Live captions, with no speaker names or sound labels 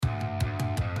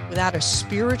Without a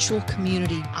spiritual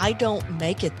community, I don't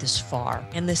make it this far.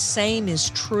 And the same is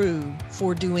true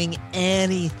for doing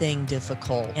anything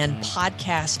difficult. And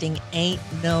podcasting ain't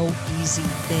no easy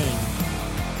thing.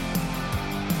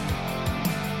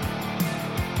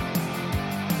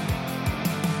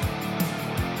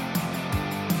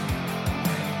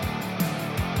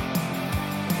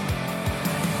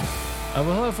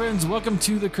 Well, hello, friends. Welcome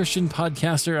to the Christian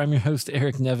Podcaster. I'm your host,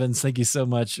 Eric Nevins. Thank you so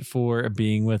much for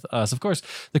being with us. Of course,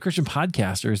 the Christian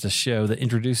Podcaster is a show that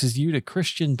introduces you to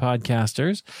Christian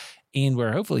podcasters and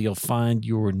where hopefully you'll find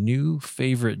your new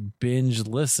favorite binge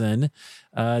listen.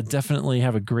 Definitely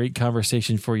have a great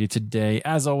conversation for you today.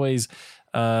 As always,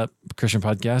 Christian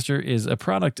Podcaster is a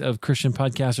product of Christian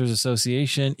Podcasters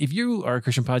Association. If you are a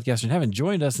Christian podcaster and haven't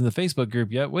joined us in the Facebook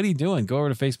group yet, what are you doing? Go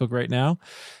over to Facebook right now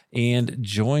and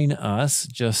join us.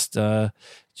 Just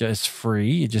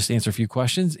free. You just answer a few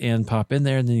questions and pop in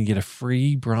there, and then you get a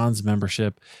free bronze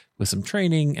membership with some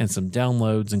training and some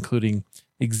downloads, including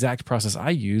the exact process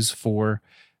I use for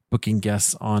booking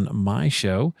guests on my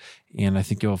show. And I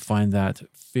think you'll find that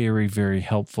very, very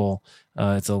helpful.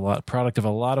 It's a product of a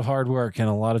lot of hard work and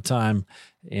a lot of time.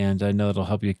 And I know it'll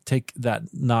help you take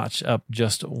that notch up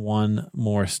just one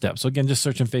more step. So again, just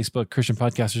search on Facebook, Christian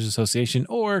Podcasters Association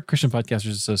or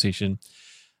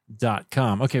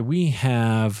ChristianPodcastersAssociation.com. Okay, we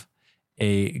have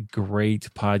a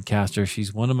great podcaster.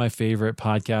 She's one of my favorite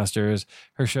podcasters.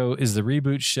 Her show is the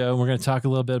Reboots Show. We're going to talk a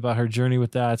little bit about her journey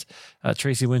with that.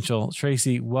 Tracy Winchell.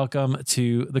 Tracy, welcome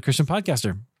to the Christian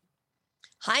Podcaster.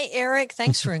 Hi, Eric.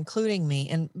 Thanks for including me.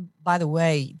 And by the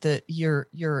way,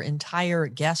 your entire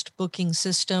guest booking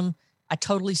system, I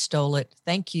totally stole it.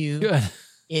 Thank you. Good.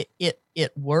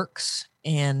 It works.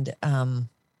 And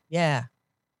yeah.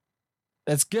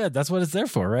 That's good. That's what it's there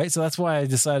for, right? So that's why I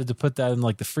decided to put that in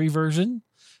like the free version,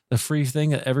 the free thing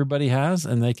that everybody has,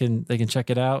 and they can check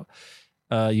it out.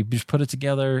 You just put it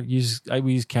together. We use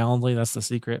Calendly. That's the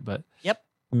secret, but yep,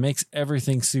 it makes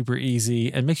everything super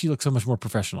easy and makes you look so much more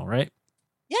professional, right?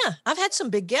 Yeah, I've had some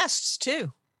big guests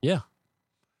too. Yeah,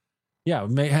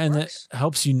 and it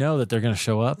helps you know that they're going to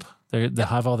show up. They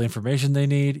have all the information they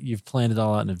need. You've planned it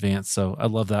all out in advance. So I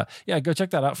love that. Yeah, go check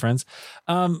that out, friends.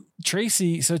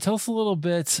 Tracy, so tell us a little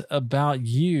bit about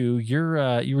you.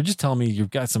 You were just telling me you've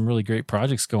got some really great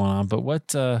projects going on, but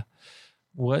tell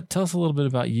us a little bit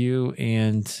about you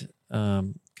and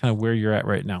kind of where you're at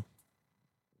right now.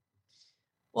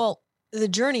 Well, the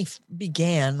journey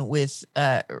began with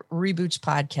Reboots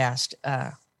podcast.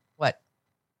 I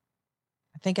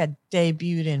think I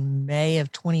debuted in May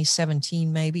of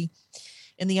 2017, maybe.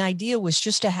 And the idea was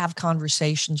just to have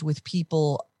conversations with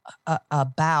people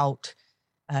about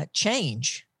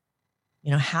change,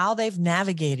 how they've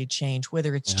navigated change,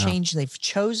 whether it's change they've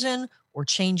chosen or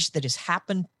change that has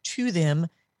happened to them,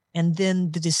 and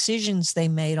then the decisions they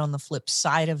made on the flip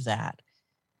side of that.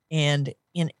 And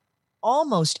in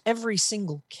almost every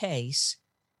single case,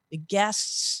 the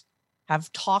guests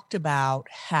have talked about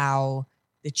how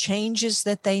the changes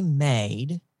that they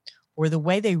made or the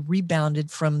way they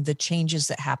rebounded from the changes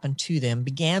that happened to them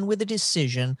began with a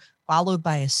decision followed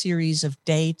by a series of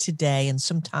day-to-day and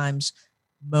sometimes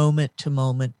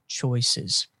moment-to-moment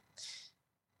choices.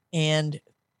 And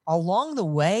along the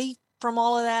way from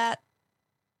all of that,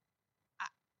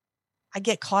 I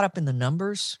get caught up in the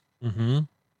numbers. Mm-hmm.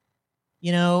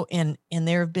 And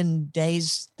there have been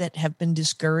days that have been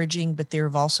discouraging, but there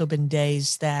have also been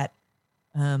days that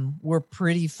were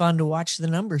pretty fun to watch the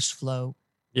numbers flow.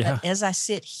 Yeah. But as I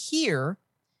sit here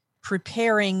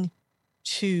preparing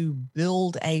to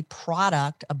build a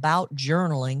product about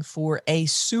journaling for a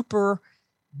super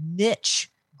niche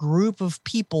group of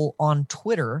people on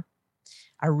Twitter,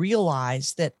 I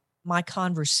realized that my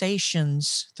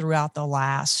conversations throughout the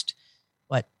last,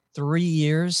 3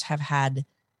 years have had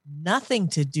nothing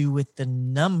to do with the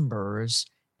numbers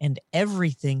and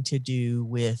everything to do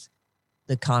with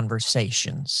the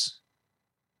conversations.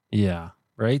 Yeah.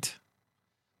 Right.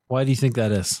 Why do you think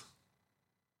that is?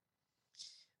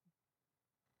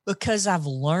 Because I've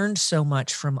learned so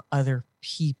much from other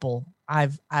people.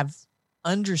 I've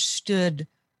understood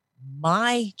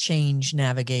my change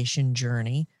navigation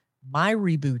journey, my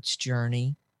reboots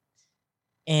journey,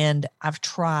 and I've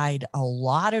tried a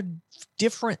lot of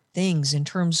different things in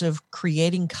terms of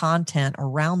creating content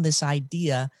around this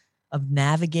idea of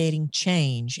navigating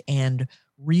change and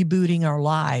rebooting our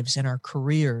lives and our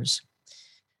careers.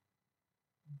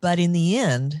 But in the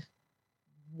end,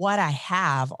 what I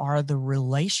have are the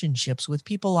relationships with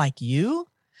people like you,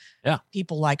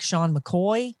 people like Sean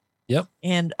McCoy,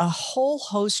 and a whole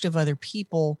host of other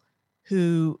people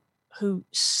who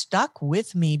stuck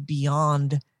with me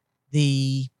beyond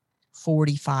the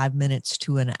 45 minutes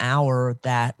to an hour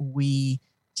that we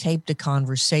taped a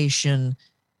conversation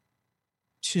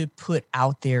to put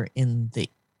out there in the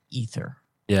ether.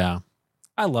 Yeah.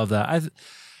 I love that.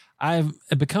 I've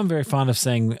become very fond of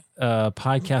saying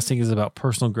podcasting is about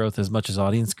personal growth as much as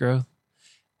audience growth.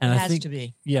 And it I has think, to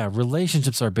be. yeah,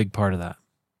 relationships are a big part of that.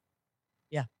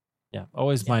 Yeah. Yeah.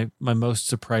 Always my most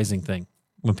surprising thing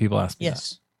when people ask me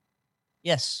that.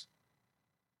 Yes.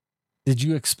 Did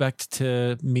you expect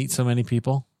to meet so many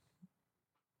people?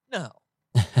 No.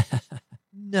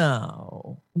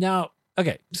 No. Now,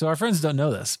 okay. So our friends don't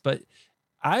know this, but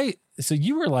so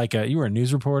you were a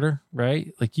news reporter,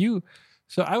 right?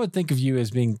 So I would think of you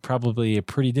as being probably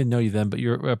didn't know you then, but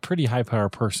you're a pretty high power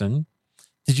person.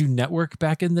 Did you network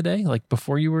back in the day, like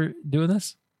before you were doing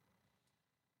this?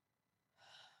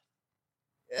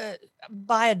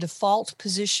 By a default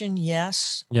position,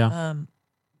 yes. Yeah.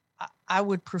 I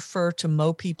would prefer to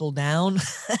mow people down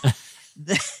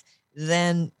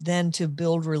than to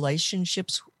build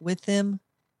relationships with them.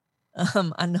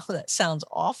 I know that sounds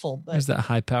awful, but There's that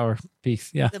high power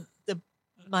piece. Yeah.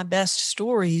 My best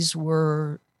stories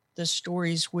were the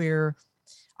stories where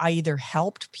I either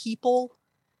helped people.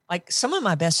 Like some of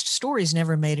my best stories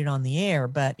never made it on the air,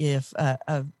 but if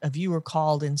a viewer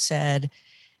called and said,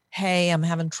 "Hey, I'm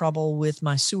having trouble with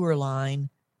my sewer line,"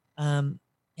 and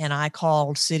I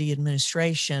called city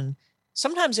administration,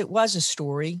 sometimes it was a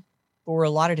story for a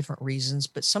lot of different reasons,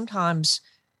 but sometimes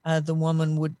the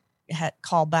woman would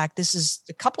call back. This is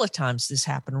a couple of times this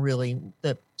happened, really.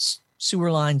 The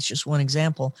sewer line's just one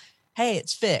example. "Hey,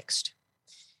 it's fixed."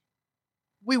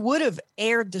 We would have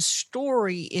aired the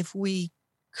story if we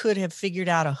could have figured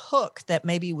out a hook that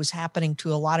maybe was happening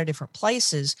to a lot of different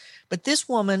places. But this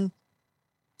woman,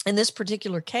 in this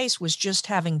particular case, was just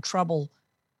having trouble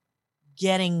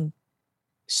getting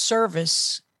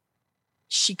service.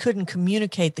 She couldn't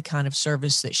communicate the kind of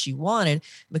service that she wanted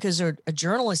because a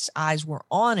journalist's eyes were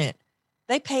on it.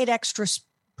 They paid extra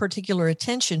particular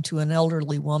attention to an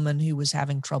elderly woman who was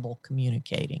having trouble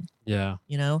communicating. Yeah.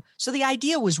 So the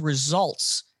idea was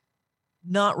results,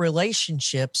 not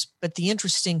relationships. But the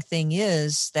interesting thing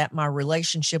is that my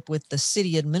relationship with the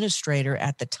city administrator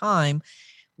at the time,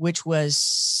 which was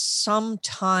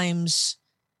sometimes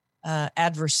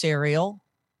adversarial,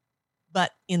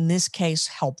 but in this case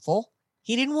helpful,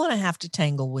 he didn't want to have to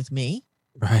tangle with me.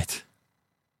 Right.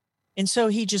 And so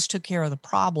he just took care of the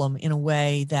problem in a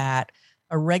way that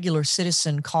a regular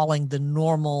citizen calling the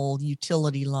normal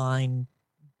utility line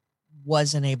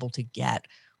wasn't able to get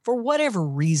for whatever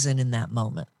reason in that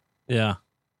moment. Yeah.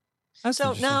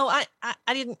 So no,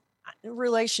 I didn't.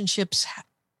 Relationships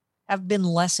have been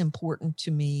less important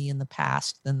to me in the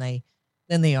past than they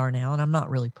are now, and I'm not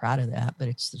really proud of that, but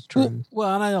it's the truth.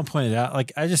 Well, and I don't point it out.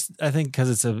 Like I think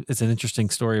because it's an interesting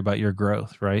story about your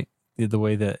growth, right? The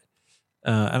way that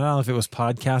I don't know if it was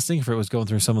podcasting, if it was going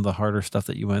through some of the harder stuff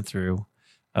that you went through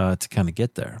to kind of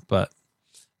get there, but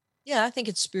yeah, I think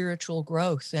it's spiritual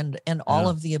growth and all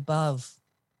of the above.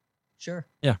 Sure.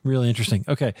 Yeah, really interesting.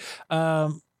 Okay.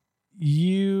 So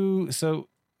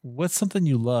what's something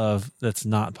you love that's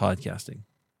not podcasting?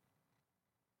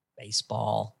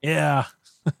 Baseball. Yeah.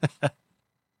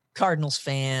 Cardinals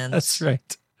fans. That's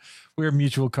right. We're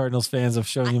mutual Cardinals fans. I've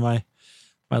shown you my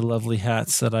lovely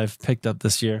hats that I've picked up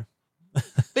this year.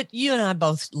 But you and I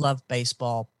both love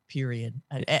baseball, period.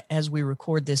 As we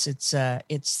record this, it's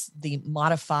the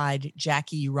modified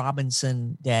Jackie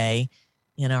Robinson Day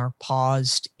in our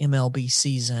paused MLB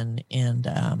season. And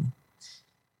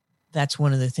that's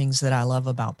one of the things that I love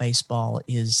about baseball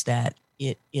is that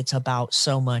it's about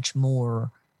so much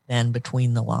more than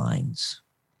between the lines.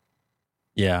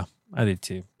 Yeah, I do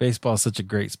too. Baseball is such a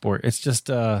great sport. It's just,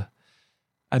 I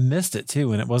missed it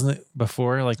too. And it wasn't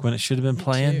before, like when it should have been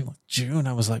playing. Like June,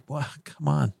 I was like, wow, come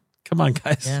on,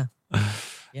 guys. Yeah.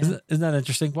 Isn't that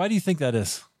interesting? Why do you think that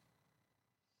is?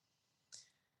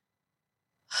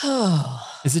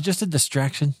 Is it just a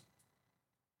distraction?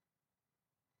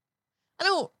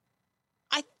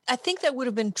 I think that would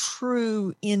have been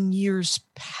true in years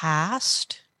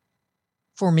past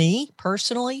for me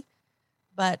personally,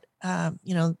 but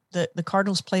the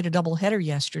Cardinals played a doubleheader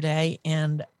yesterday,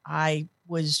 and I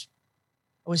was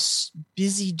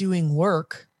busy doing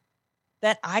work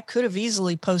that I could have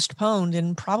easily postponed,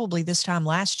 and probably this time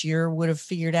last year would have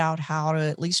figured out how to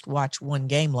at least watch one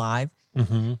game live.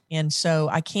 Mm-hmm. And so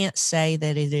I can't say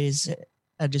that it is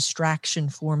a distraction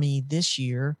for me this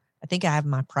year. I think I have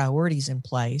my priorities in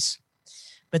place,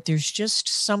 but there's just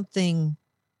something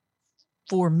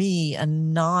for me, a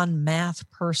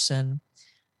non-math person,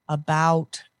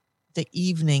 about the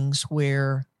evenings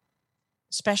where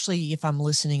especially if I'm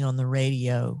listening on the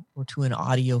radio or to an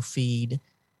audio feed,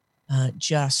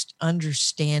 just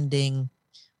understanding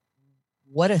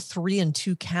what a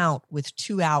 3-2 count with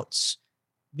 2 outs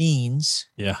means.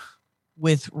 Yeah.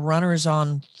 With runners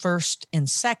on first and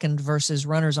second versus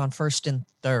runners on first and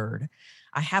third.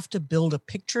 I have to build a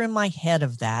picture in my head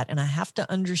of that, and I have to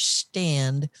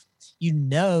understand,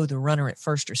 the runner at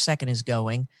first or second is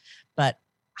going, but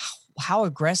how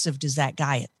aggressive does that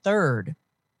guy at third?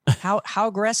 How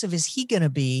aggressive is he going to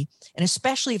be? And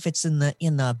especially if it's in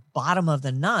the bottom of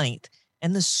the ninth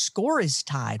and the score is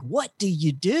tied, what do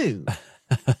you do?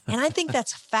 And I think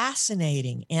that's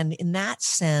fascinating. And in that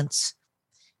sense,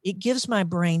 it gives my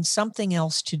brain something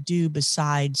else to do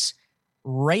besides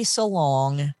race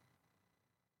along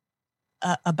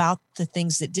about the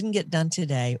things that didn't get done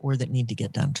today or that need to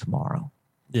get done tomorrow.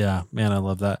 Yeah, man, I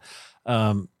love that.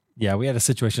 Yeah, we had a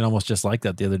situation almost just like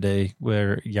that the other day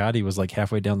where Yachty was like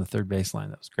halfway down the third baseline.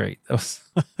 That was great. That was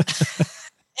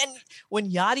And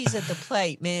when Yachty's at the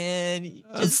plate, man,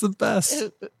 that's the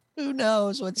best. Who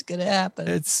knows what's going to happen?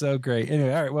 It's so great.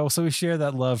 Anyway, all right. Well, so we share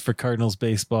that love for Cardinals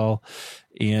baseball.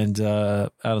 And I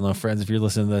don't know, friends, if you're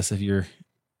listening to this, if you're,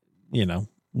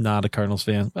 not a Cardinals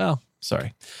fan, well,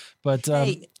 sorry. But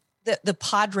hey, the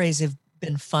Padres have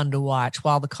been fun to watch.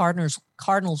 While the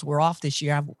Cardinals were off this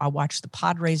year, I watched the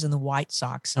Padres and the White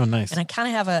Sox. Oh, nice. And I kind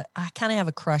of have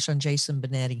a crush on Jason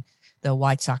Benetti, the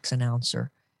White Sox announcer.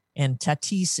 And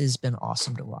Tatis has been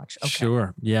awesome to watch. Okay.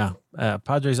 Sure. Yeah.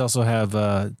 Padres also have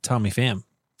Tommy Pham,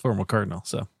 former Cardinal.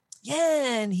 So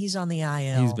yeah, and he's on the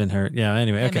IL. He's been hurt. Yeah.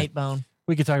 Anyway, okay. Bone.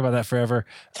 We could talk about that forever.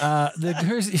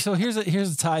 Here's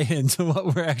a tie-in to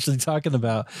what we're actually talking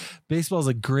about. Baseball is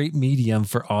a great medium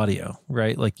for audio,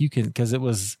 right? Like you can, because it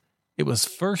was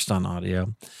first on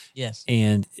audio. Yes.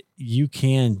 And you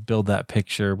can build that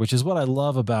picture, which is what I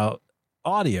love about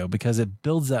audio, because it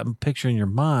builds that picture in your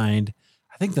mind.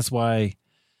 I think that's why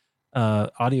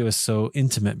audio is so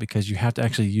intimate, because you have to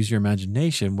actually use your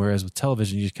imagination. Whereas with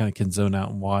television, you just kind of can zone out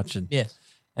and watch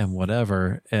and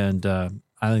whatever. And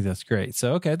I think that's great.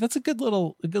 So, okay, that's a good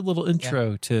little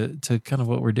intro to kind of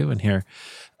what we're doing here.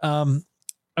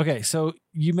 Okay, so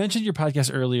you mentioned your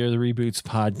podcast earlier, the Reboots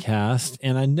podcast,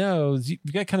 and I know you've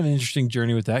got kind of an interesting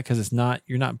journey with that, because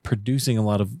you're not producing a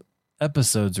lot of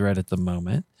episodes right at the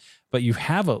moment, but you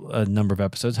have a number of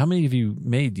episodes. How many have you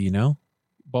made? Do you know?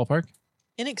 Ballpark?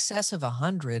 In excess of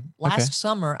 100. Last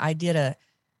summer, I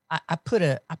put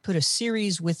a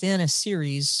series within a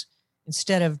series.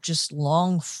 Instead of just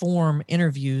long form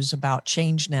interviews about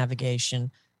change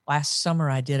navigation. Last summer,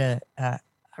 I did a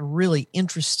really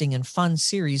interesting and fun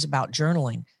series about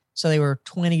journaling. So they were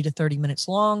 20 to 30 minutes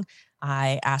long.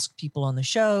 I asked people on the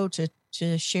show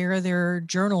to share their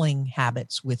journaling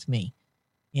habits with me.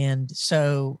 And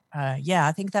so,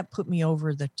 I think that put me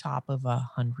over the top of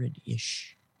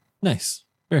 100-ish. Nice.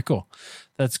 Very cool.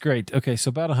 That's great. Okay. So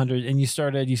about 100, and you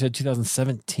said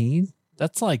 2017.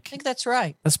 That's I think that's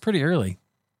right. That's pretty early.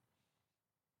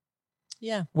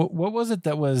 Yeah. What was it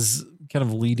that was kind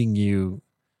of leading you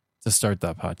to start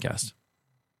that podcast?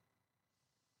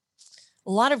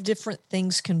 A lot of different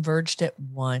things converged at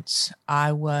once.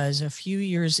 I was a few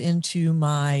years into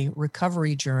my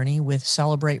recovery journey with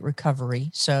Celebrate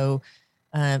Recovery. So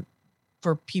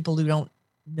for people who don't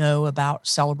know about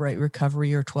Celebrate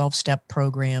Recovery or 12-step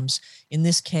programs, in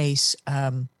this case,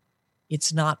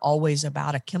 it's not always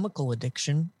about a chemical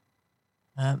addiction.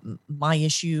 My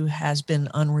issue has been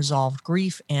unresolved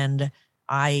grief, and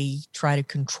I try to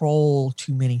control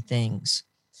too many things.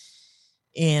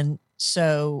 And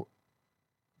so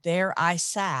there I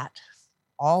sat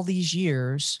all these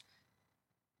years.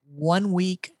 One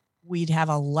week we'd have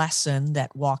a lesson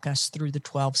that walk us through the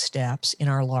 12 steps in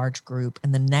our large group.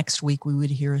 And the next week we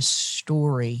would hear a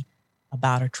story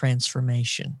about a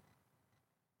transformation.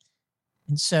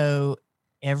 And so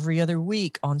every other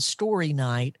week on story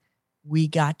night, we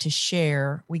got to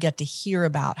hear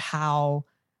about how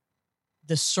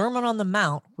the Sermon on the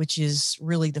Mount, which is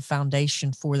really the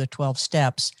foundation for the 12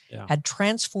 steps, had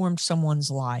transformed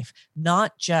someone's life,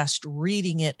 not just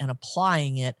reading it and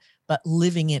applying it, but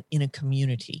living it in a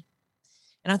community.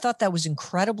 And I thought that was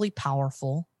incredibly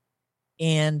powerful.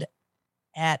 And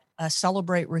at a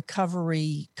Celebrate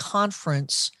Recovery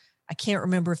conference, I can't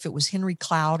remember if it was Henry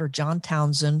Cloud or John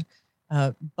Townsend.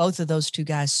 Both of those two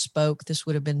guys spoke. This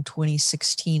would have been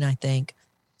 2016, I think.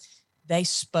 They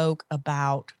spoke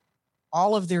about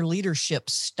all of their leadership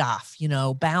stuff,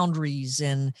 boundaries,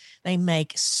 and they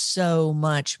make so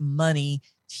much money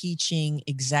teaching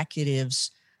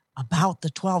executives about the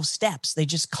 12 steps. They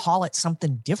just call it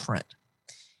something different.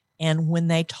 And when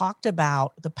they talked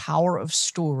about the power of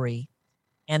story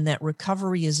and that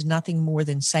recovery is nothing more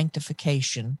than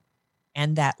sanctification,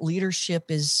 and that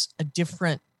leadership is a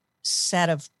different set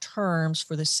of terms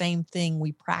for the same thing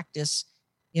we practice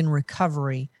in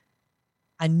recovery.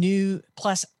 I knew,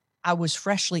 plus I was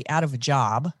freshly out of a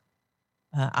job.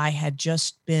 I had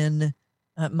just been,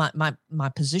 my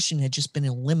position had just been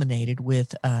eliminated with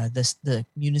the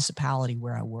municipality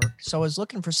where I worked. So I was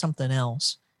looking for something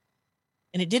else.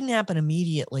 And it didn't happen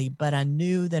immediately, but I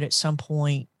knew that at some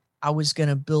point I was going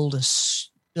to build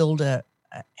a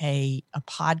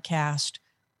podcast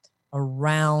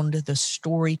around the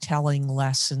storytelling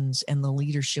lessons and the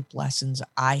leadership lessons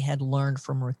I had learned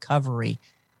from recovery.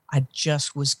 I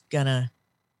just was going to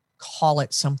call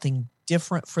it something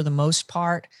different for the most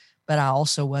part, but I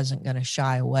also wasn't going to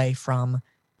shy away from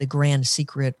the grand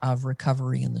secret of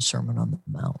recovery in the Sermon on the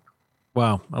Mount.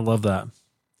 Wow. I love that.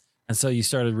 And so you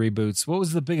started Reboots. What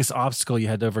was the biggest obstacle you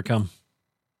had to overcome?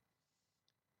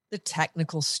 The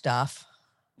technical stuff.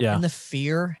 Yeah. And the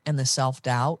fear and the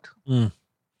self-doubt.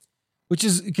 Which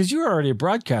is because you were already a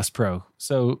broadcast pro.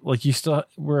 So like you still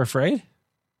were afraid?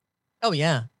 Oh,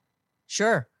 yeah.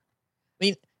 Sure. I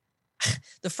mean,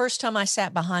 the first time I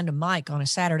sat behind a mic on a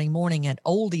Saturday morning at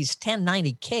Oldies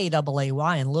 1090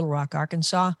 KAAY in Little Rock,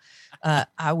 Arkansas,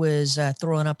 I was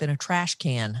throwing up in a trash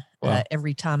can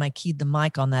every time I keyed the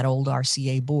mic on that old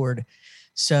RCA board.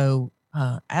 So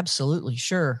absolutely,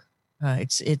 sure.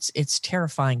 It's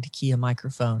terrifying to key a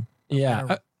microphone.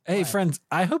 Yeah. Hey, friends,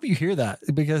 I hope you hear that,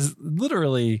 because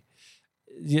literally,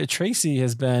 Tracy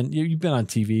has been, you've been on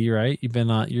TV, right?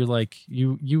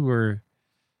 You were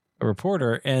a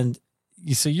reporter, and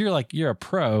you're a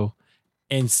pro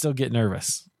and still get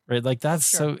nervous, right? Like that's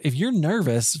sure. So if you're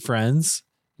nervous, friends,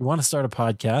 you want to start a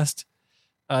podcast,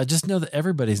 just know that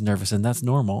everybody's nervous, and that's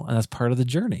normal, and that's part of the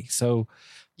journey. So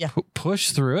push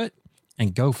through it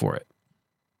and go for it.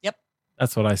 Yep.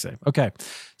 That's what I say. Okay.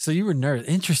 So you were nervous.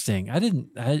 Interesting. I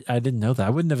didn't know that. I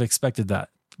wouldn't have expected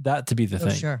that to be the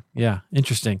thing. Sure. Yeah.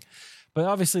 Interesting. But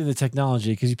obviously the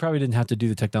technology, because you probably didn't have to do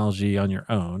the technology on your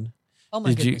own. Oh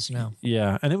my goodness, no.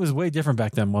 Yeah. And it was way different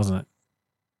back then, wasn't it?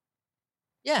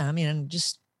 Yeah. I mean,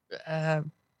 just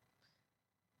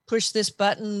push this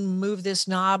button, move this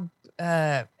knob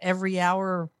every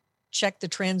hour, check the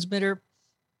transmitter,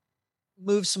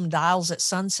 move some dials at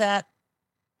sunset.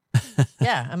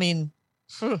 Yeah. I mean,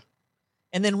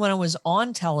 and then when I was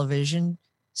on television,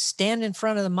 stand in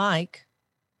front of the mic,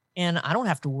 and I don't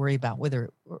have to worry about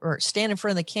or stand in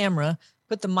front of the camera,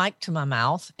 put the mic to my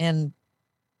mouth and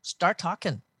start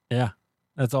talking. Yeah.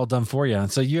 That's all done for you.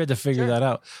 And so you had to figure that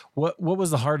out. What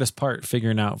was the hardest part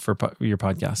figuring out for your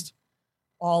podcast?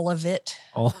 All of it.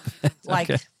 All of it. Like,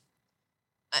 okay.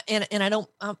 And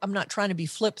I'm not trying to be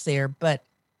flip there, but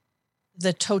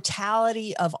the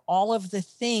totality of all of the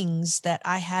things that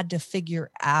I had to figure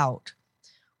out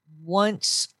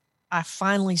once I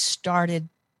finally started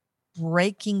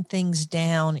breaking things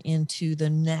down into the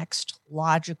next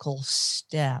logical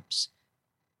steps,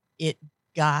 it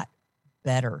got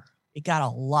better. It got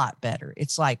a lot better.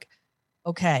 It's like,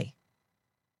 okay,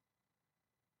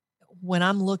 when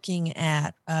I'm looking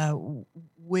at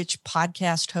which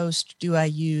podcast host do I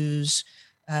use,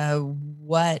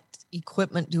 what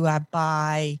equipment do I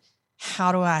buy,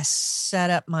 how do I set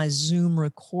up my Zoom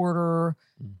recorder,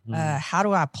 how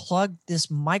do I plug this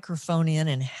microphone in,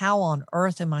 and how on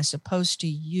earth am I supposed to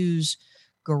use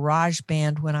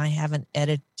GarageBand when I haven't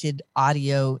edited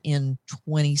audio in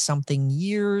 20-something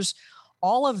years?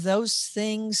 All of those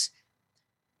things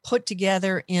put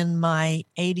together in my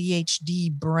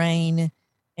ADHD brain,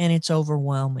 and it's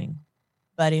overwhelming.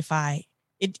 But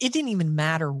it didn't even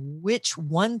matter which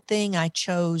one thing I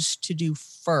chose to do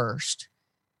first,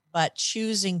 but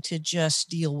choosing to just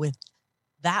deal with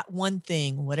that one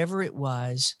thing, whatever it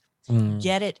was,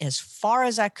 get it as far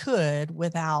as I could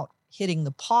without hitting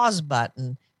the pause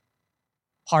button,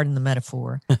 pardon the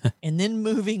metaphor, and then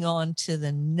moving on to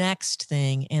the next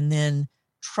thing, and then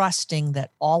trusting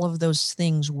that all of those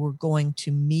things were going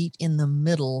to meet in the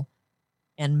middle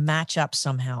and match up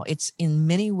somehow. It's in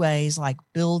many ways like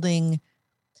building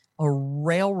a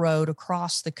railroad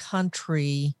across the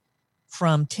country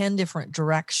from 10 different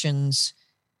directions.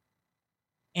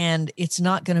 And it's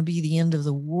not going to be the end of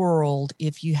the world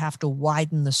if you have to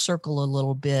widen the circle a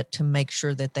little bit to make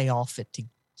sure that they all fit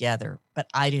together. But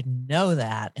I didn't know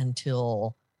that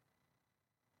until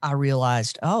I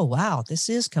realized, oh, wow, this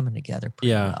is coming together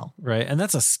pretty well. Right. And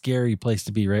that's a scary place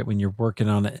to be, right? When you're working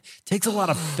on it. It takes a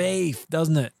lot of faith,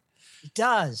 doesn't it? It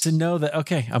does. To know that,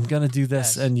 okay, I'm going to do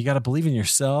this. And you got to believe in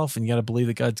yourself, and you got to believe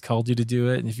that God's called you to do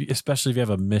it. And especially if you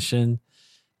have a mission,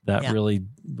 that really,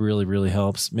 really, really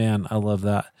helps. Man, I love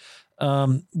that.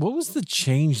 What was the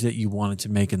change that you wanted to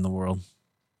make in the world?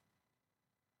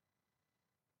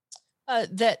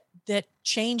 That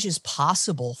change is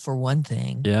possible, for one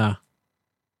thing. Yeah.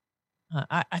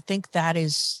 I think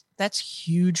that's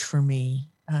huge for me.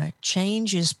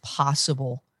 Change is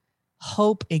possible.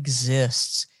 Hope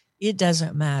exists. It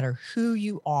doesn't matter who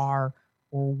you are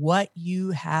or what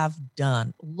you have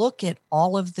done. Look at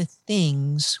all of the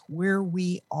things where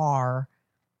we are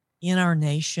in our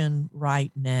nation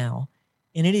right now.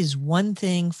 And it is one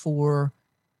thing for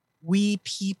we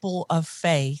people of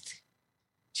faith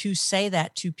to say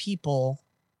that to people.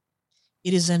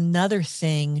 It is another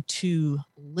thing to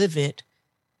live it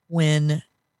when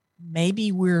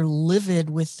maybe we're livid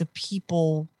with the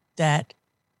people that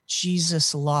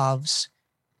Jesus loves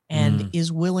and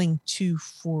is willing to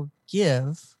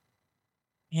forgive,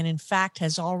 and in fact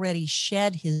has already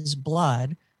shed his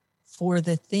blood for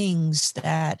the things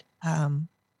that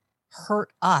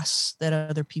hurt us, that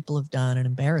other people have done and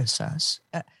embarrass us.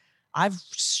 I've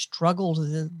struggled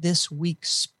this week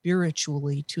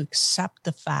spiritually to accept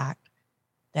the fact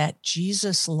that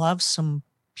Jesus loves some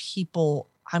people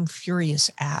I'm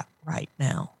furious at right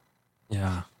now.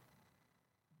 Yeah.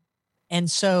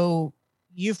 And so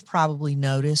you've probably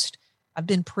noticed I've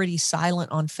been pretty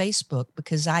silent on Facebook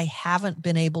because I haven't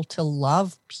been able to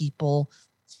love people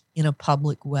in a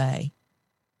public way.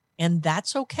 And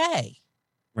that's okay.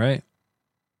 Right.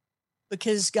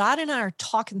 Because God and I are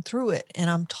talking through it, and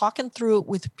I'm talking through it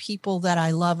with people that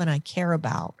I love and I care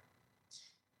about.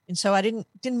 And so I didn't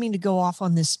mean to go off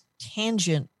on this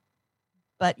tangent,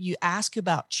 but you ask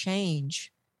about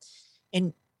change.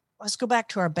 And let's go back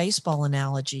to our baseball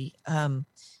analogy.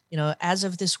 As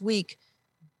of this week,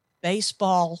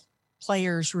 baseball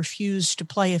players refused to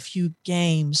play a few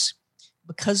games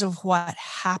because of what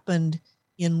happened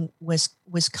in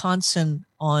Wisconsin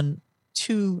on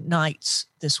 2 nights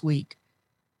this week.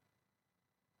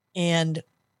 And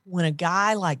when a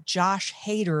guy like Josh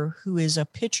Hader, who is a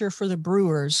pitcher for the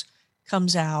Brewers,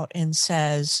 comes out and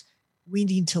says, we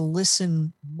need to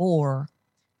listen more,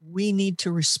 we need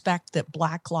to respect that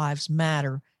Black Lives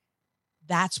Matter,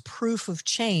 that's proof of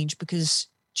change, because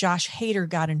Josh Hader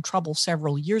got in trouble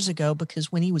several years ago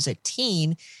because when he was a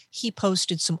teen, he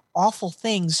posted some awful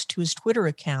things to his Twitter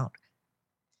account.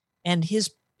 And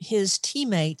his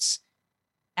teammates,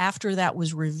 after that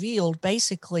was revealed,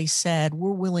 basically said,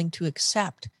 we're willing to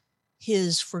accept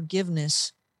his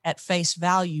forgiveness at face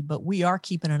value, but we are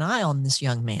keeping an eye on this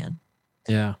young man.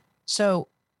 Yeah. So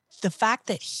the fact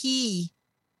that he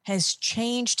has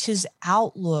changed his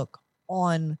outlook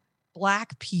on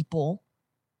Black people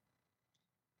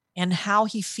and how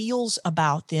he feels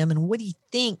about them and what he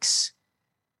thinks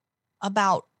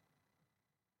about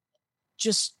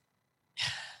just,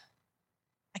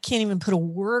 I can't even put a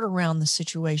word around the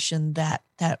situation that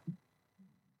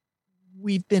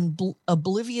we've been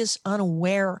oblivious,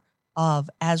 unaware of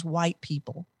as white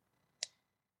people.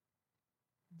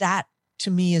 That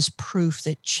to me is proof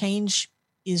that change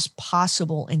is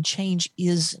possible and change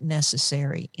is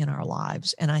necessary in our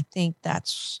lives. And I think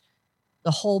that's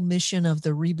the whole mission of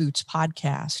the Reboots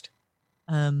podcast.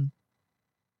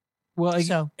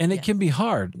 It can be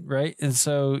hard, right? And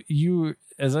so you,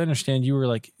 as I understand, you were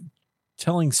like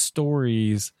telling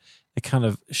stories that kind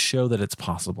of show that it's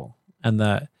possible and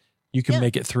that you can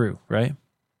make it through, right?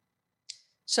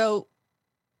 So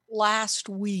last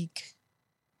week,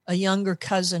 a younger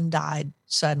cousin died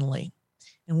suddenly,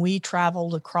 and we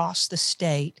traveled across the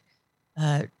state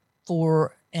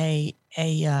for a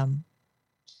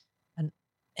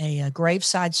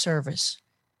graveside service.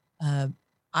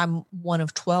 I'm one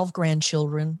of 12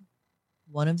 grandchildren,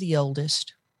 one of the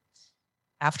oldest.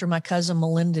 After my cousin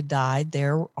Melinda died,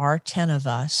 there are 10 of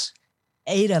us.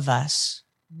 8 of us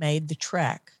made the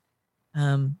trek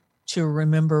to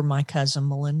remember my cousin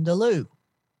Melinda Lou.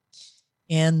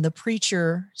 And the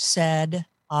preacher said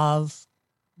of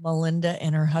Melinda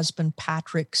and her husband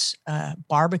Patrick's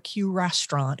barbecue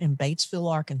restaurant in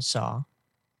Batesville, Arkansas,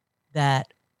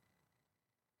 that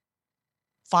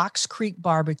Fox Creek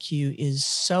Barbecue is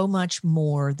so much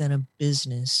more than a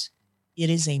business. It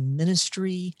is a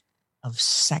ministry of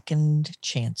second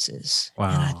chances. Wow.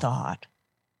 And I thought,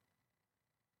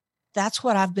 that's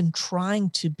what I've been trying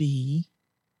to be.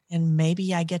 And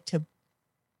maybe I get to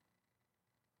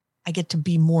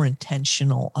be more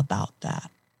intentional about that.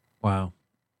 Wow.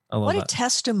 I love what that. A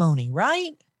testimony,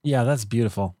 right? Yeah, that's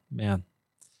beautiful, man.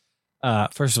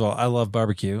 First of all, I love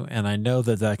barbecue, and I know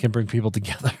that can bring people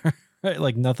together, right?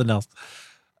 Like nothing else.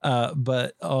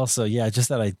 But also, yeah, just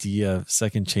that idea of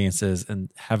second chances and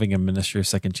having a ministry of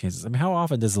second chances. I mean, how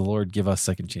often does the Lord give us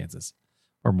second chances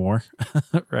or more?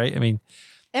 Right? I mean,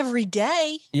 Every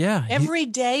day. Yeah. Every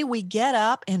day we get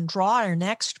up and draw our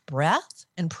next breath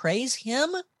and praise him.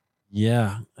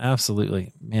 Yeah,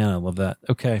 absolutely. Man, I love that.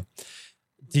 Okay.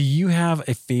 Do you have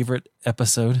a favorite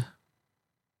episode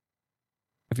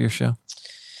of your show?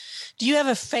 Do you have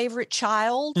a favorite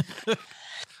child?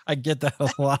 I get that a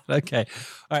lot. Okay.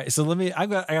 All right. So I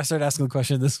gotta start asking the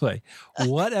question this way.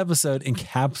 What episode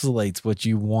encapsulates what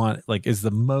you want? Like, is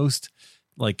the most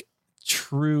like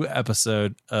true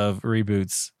episode of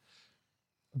Reboots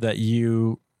that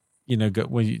you go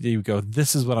when you go,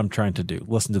 this is what I'm trying to do.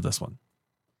 Listen to this one.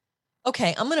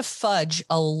 Okay. I'm going to fudge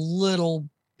a little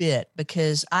bit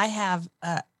because I have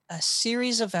a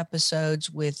series of episodes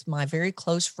with my very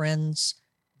close friends,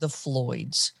 the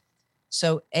Floyds.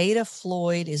 So Ada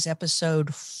Floyd is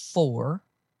episode 4.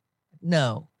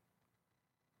 No,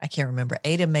 I can't remember.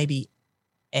 Ada maybe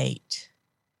 8.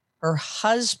 Her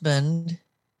husband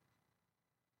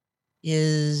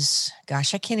is,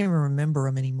 gosh, I can't even remember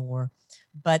him anymore.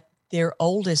 But their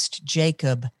oldest,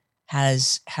 Jacob,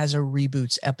 has a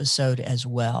Reboots episode as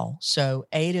well. So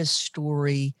Ada's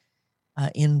story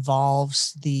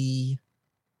involves the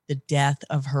death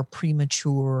of her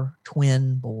premature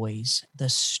twin boys, the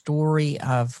story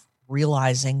of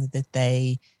realizing that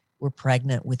they were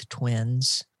pregnant with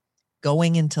twins,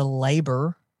 going into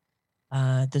labor,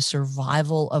 the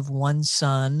survival of one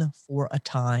son for a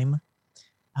time,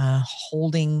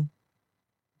 holding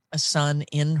a son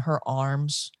in her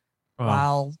arms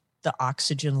while the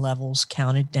oxygen levels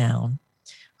counted down,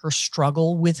 her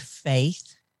struggle with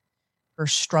faith, her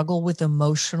struggle with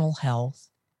emotional health,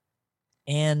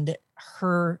 and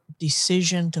her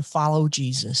decision to follow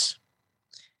Jesus.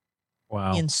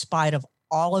 Wow. In spite of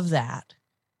all of that,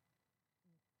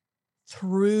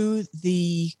 through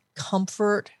the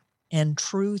comfort and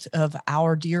truth of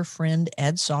our dear friend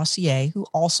Ed Saucier, who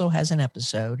also has an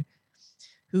episode,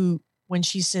 who, when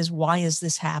she says, why is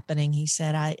this happening? He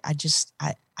said, I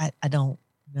don't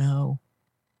know.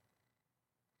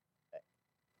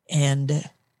 And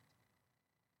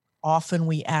often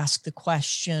we ask the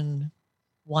question,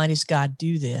 why does God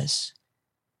do this?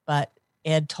 But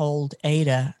Ed told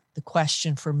Ada, the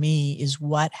question for me is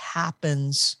what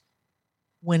happens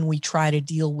when we try to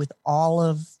deal with all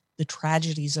of the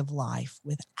tragedies of life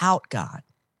without God?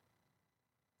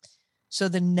 So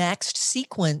the next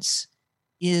sequence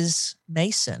is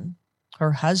Mason,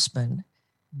 her husband.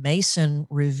 Mason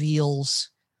reveals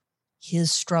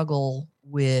his struggle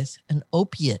with an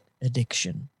opiate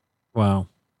addiction. Wow.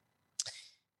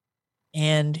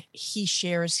 And he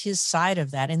shares his side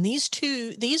of that. And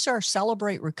these are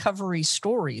Celebrate Recovery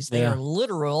stories. They are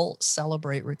literal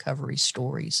Celebrate Recovery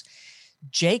stories.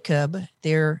 Jacob,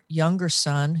 their younger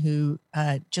son, who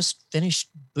just finished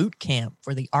boot camp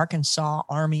for the Arkansas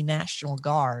Army National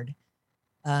Guard,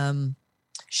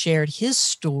 shared his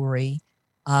story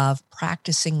of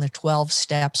practicing the 12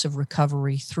 steps of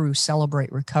recovery through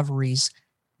Celebrate Recovery's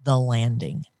The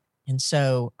Landing. And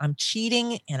so I'm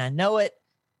cheating, and I know it.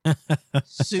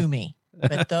 Sue me.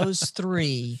 But those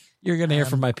 3. You're going to hear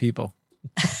from my people.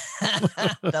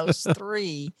 Those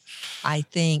 3, I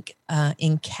think,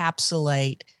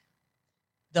 encapsulate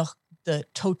the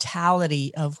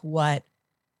totality of what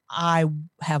I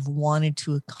have wanted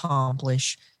to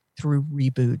accomplish through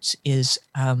Reboots is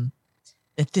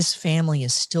that this family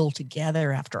is still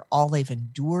together after all they've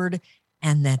endured,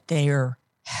 and that they're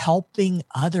helping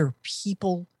other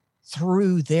people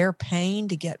through their pain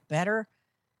to get better.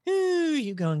 Ooh,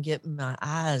 you go and get my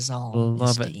eyes all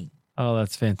Love misty. it. Oh,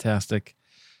 that's fantastic.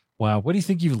 Wow. What do you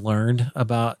think you've learned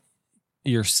about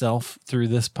yourself through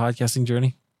this podcasting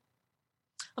journey?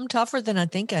 I'm tougher than I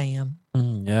think I am.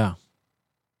 Yeah.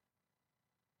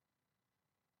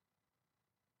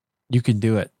 You can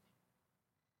do it.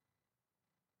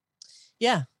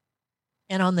 Yeah.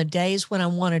 And on the days when I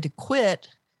wanted to quit,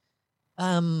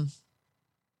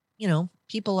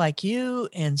 people like you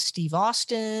and Steve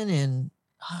Austin and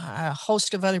a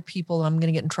host of other people I'm going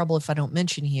to get in trouble if I don't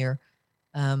mention here,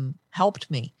 helped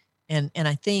me. And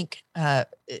I think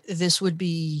this would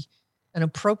be an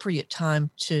appropriate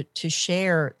time to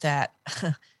share that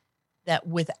that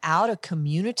without a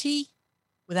community,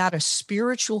 without a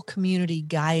spiritual community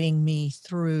guiding me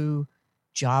through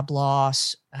job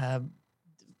loss,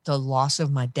 the loss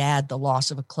of my dad, the loss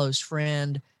of a close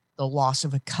friend, the loss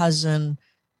of a cousin,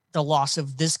 the loss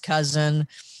of this cousin,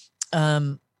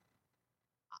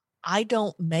 I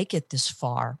don't make it this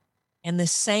far. And the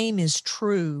same is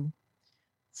true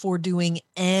for doing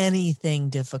anything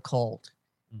difficult.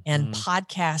 And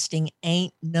podcasting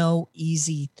ain't no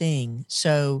easy thing.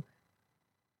 So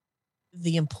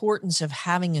the importance of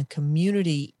having a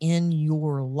community in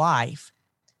your life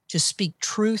to speak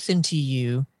truth into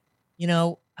you,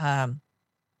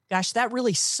 gosh, that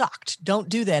really sucked. Don't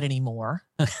do that anymore.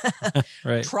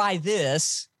 Right. Try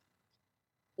this.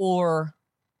 Or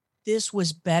this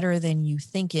was better than you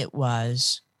think it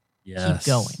was. Yes.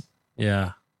 Keep going.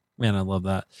 Yeah. Man, I love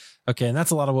that. Okay. And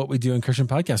that's a lot of what we do in Christian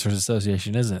Podcasters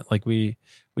Association, isn't it? Like we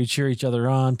cheer each other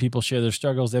on. People share their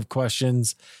struggles. They have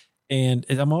questions. And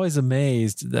I'm always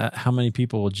amazed that how many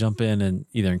people will jump in and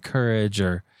either encourage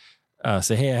or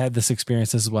say, hey, I had this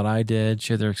experience. This is what I did.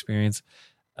 Share their experience.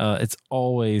 It's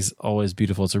always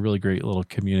beautiful. It's a really great little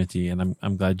community, and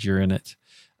I'm glad you're in it.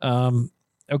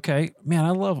 Okay, man,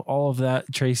 I love all of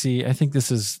that, Tracy. I think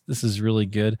this is really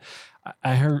good.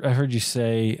 I heard you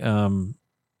say, and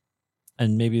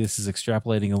maybe this is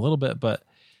extrapolating a little bit, but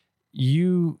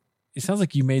it sounds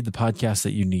like you made the podcast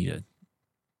that you needed.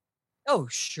 Oh,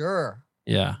 sure.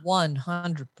 Yeah.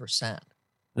 100%.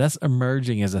 That's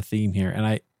emerging as a theme here. And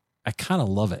I kind of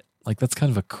love it. Like that's kind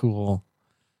of a cool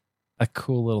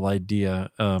little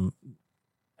idea. And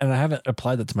I haven't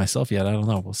applied that to myself yet. I don't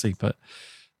know. We'll see, but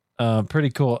pretty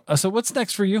cool. So what's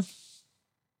next for you? I'm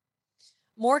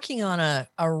working on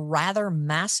a rather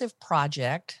massive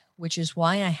project, which is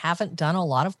why I haven't done a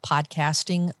lot of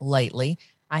podcasting lately.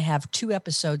 I have 2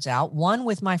 episodes out, one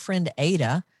with my friend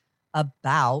Ada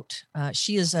about,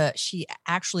 she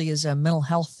actually is a mental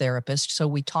health therapist. So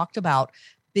we talked about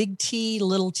big T,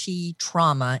 little t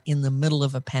trauma in the middle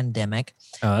of a pandemic.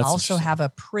 I also have a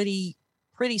pretty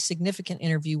significant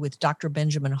interview with Dr.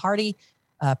 Benjamin Hardy.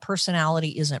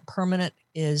 Personality Isn't Permanent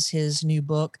is his new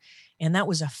book. And that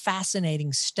was a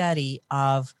fascinating study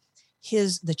of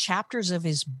the chapters of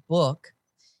his book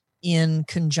in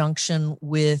conjunction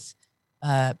with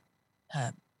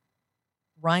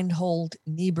Reinhold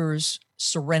Niebuhr's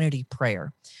Serenity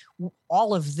Prayer.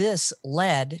 All of this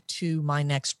led to my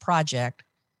next project,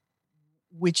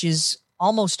 which is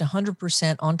almost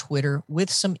 100% on Twitter with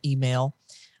some email.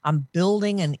 I'm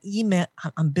building a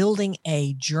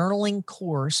journaling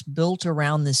course built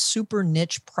around this super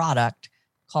niche product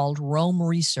called Rome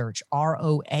Research,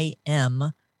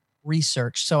 ROAM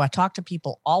Research. So I talk to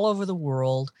people all over the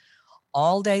world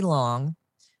all day long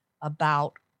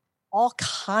about all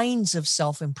kinds of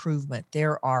self-improvement.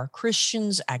 There are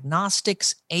Christians,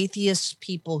 agnostics, atheists,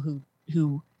 people who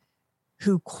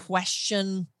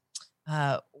question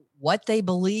what they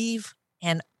believe.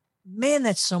 And man,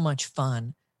 that's so much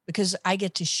fun because I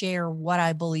get to share what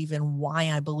I believe and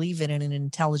why I believe it in an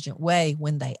intelligent way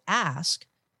when they ask.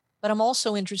 But I'm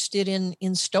also interested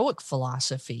in Stoic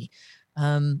philosophy.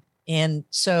 And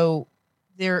so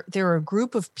there are a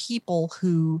group of people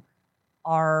who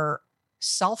are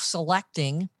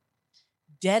self-selecting,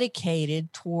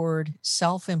 dedicated toward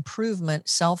self-improvement,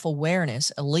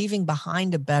 self-awareness, leaving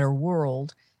behind a better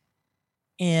world.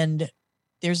 And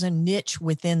there's a niche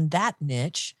within that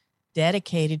niche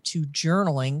dedicated to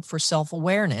journaling for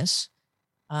self-awareness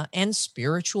and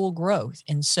spiritual growth.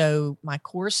 And so my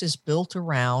course is built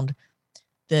around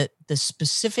the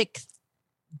specific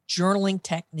journaling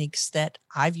techniques that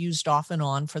I've used off and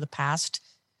on for the past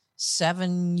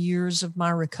 7 years of my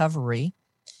recovery.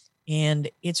 And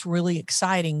it's really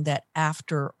exciting that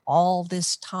after all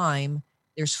this time,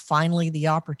 there's finally the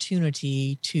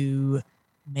opportunity to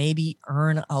maybe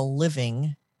earn a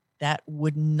living that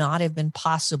would not have been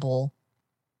possible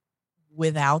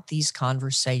without these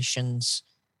conversations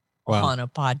on a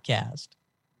podcast.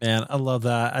 Man, I love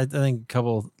that. I think a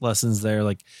couple lessons there.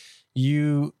 Like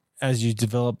as you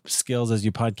develop skills, as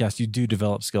you podcast, you do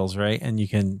develop skills, right? And you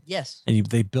can, yes, and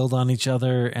they build on each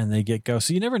other and they go.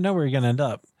 So you never know where you're going to end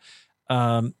up.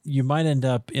 You might end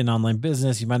up in online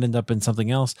business. You might end up in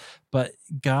something else, but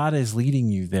God is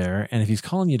leading you there. And if he's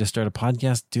calling you to start a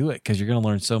podcast, do it because you're going to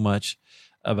learn so much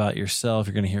about yourself.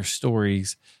 You're going to hear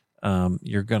stories.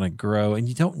 You're going to grow and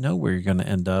you don't know where you're going to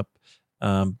end up.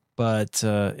 But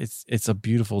it's a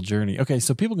beautiful journey. Okay,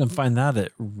 so people can find that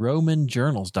at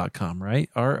romanjournals.com, right?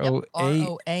 ROAMAN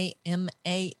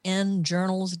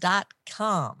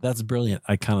journals.com. That's brilliant.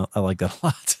 I like that a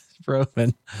lot.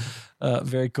 Roman.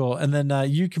 Very cool. And then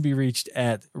you can be reached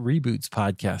at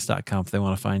rebootspodcast.com if they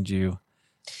want to find you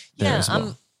there as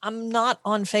well. I'm not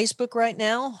on Facebook right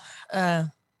now.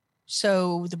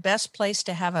 So the best place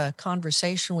to have a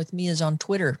conversation with me is on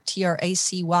Twitter,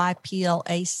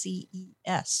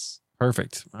 TRACYPLACES.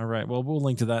 Perfect. All right. Well, we'll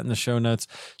link to that in the show notes.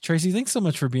 Tracy, thanks so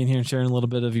much for being here and sharing a little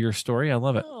bit of your story. I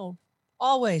love it. Oh,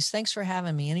 always. Thanks for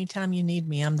having me. Anytime you need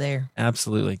me, I'm there.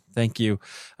 Absolutely. Thank you.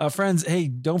 Friends, hey,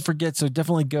 don't forget. So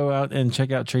definitely go out and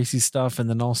check out Tracy's stuff. And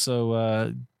then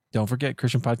also don't forget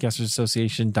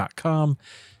ChristianPodcastersAssociation.com.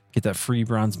 get that free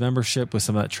bronze membership with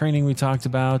some of that training we talked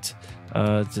about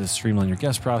to streamline your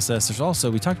guest process. There's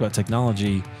also, we talked about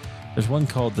technology. There's one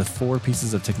called the 4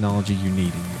 pieces of technology you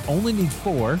need. And you only need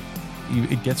 4.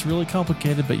 It gets really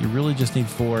complicated, but you really just need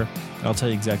 4. And I'll tell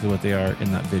you exactly what they are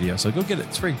in that video. So go get it.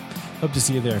 It's free. Hope to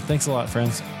see you there. Thanks a lot,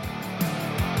 friends.